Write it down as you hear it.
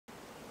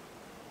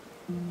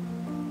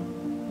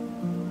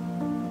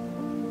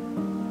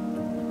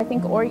I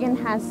think Oregon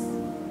has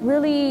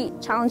really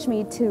challenged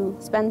me to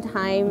spend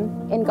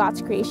time in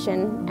God's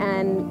creation,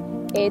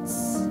 and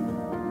it's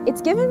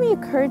given me a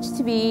courage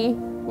to be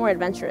more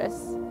adventurous.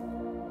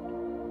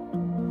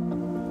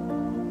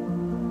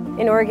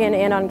 In Oregon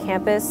and on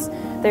campus,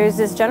 there's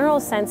this general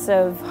sense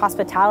of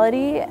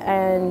hospitality,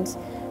 and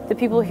the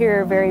people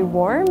here are very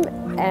warm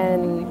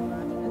and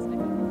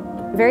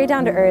very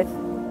down to earth.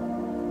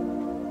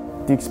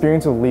 The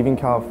experience of leaving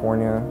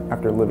California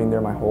after living there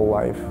my whole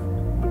life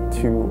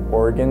to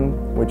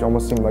Oregon, which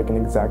almost seemed like an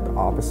exact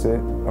opposite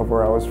of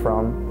where I was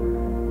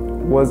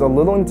from, was a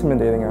little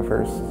intimidating at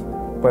first,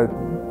 but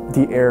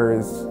the air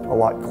is a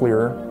lot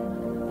clearer.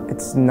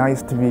 It's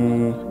nice to be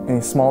in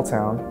a small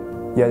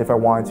town, yet if I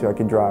wanted to, I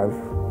could drive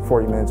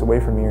 40 minutes away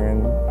from here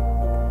and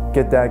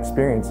get that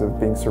experience of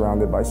being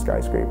surrounded by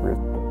skyscrapers.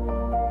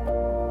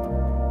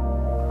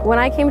 When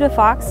I came to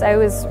Fox, I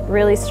was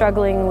really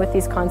struggling with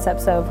these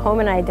concepts of home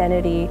and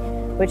identity,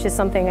 which is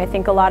something I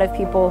think a lot of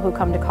people who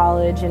come to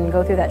college and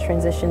go through that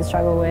transition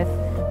struggle with.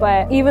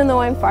 But even though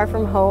I'm far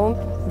from home,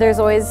 there's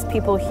always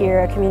people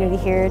here, a community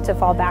here to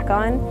fall back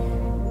on,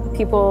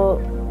 people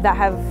that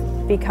have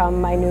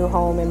become my new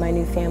home and my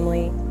new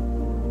family.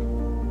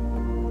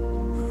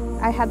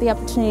 I had the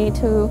opportunity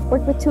to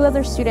work with 2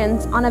 other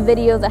students on a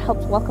video that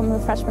helped welcome the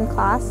freshman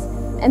class.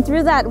 And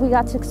through that, we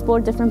got to explore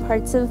different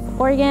parts of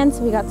Oregon.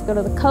 So we got to go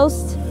to the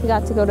coast, we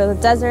got to go to the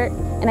desert,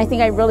 and I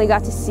think I really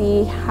got to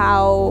see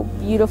how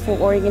beautiful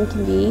Oregon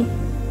can be.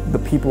 The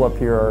people up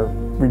here are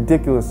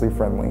ridiculously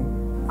friendly.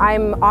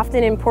 I'm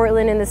often in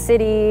Portland in the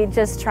city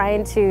just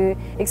trying to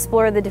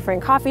explore the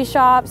different coffee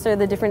shops or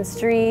the different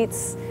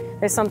streets.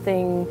 There's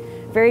something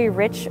very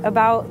rich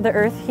about the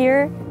earth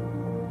here.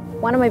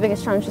 One of my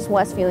biggest challenges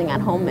was feeling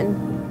at home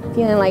and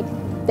feeling like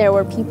there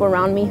were people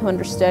around me who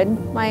understood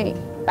my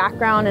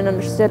background and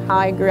understood how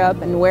I grew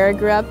up and where I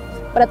grew up.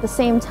 But at the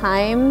same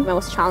time, I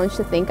was challenged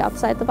to think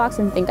outside the box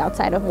and think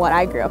outside of what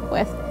I grew up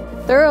with.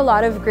 There are a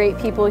lot of great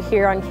people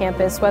here on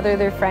campus, whether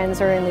they're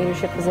friends or in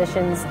leadership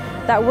positions,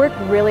 that work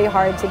really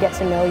hard to get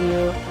to know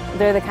you.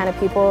 They're the kind of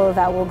people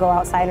that will go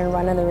outside and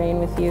run in the rain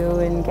with you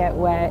and get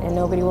wet and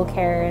nobody will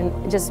care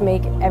and just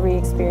make every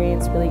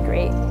experience really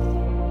great.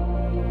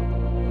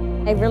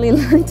 I really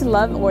learned to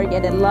love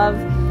Oregon and love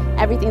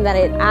everything that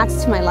it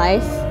adds to my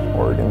life.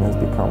 Oregon has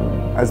become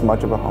as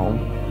much of a home,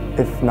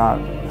 if not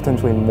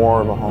potentially more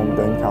of a home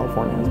than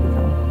California has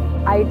become.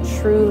 I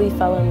truly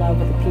fell in love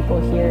with the people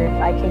here.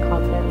 I can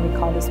confidently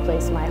call this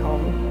place my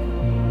home.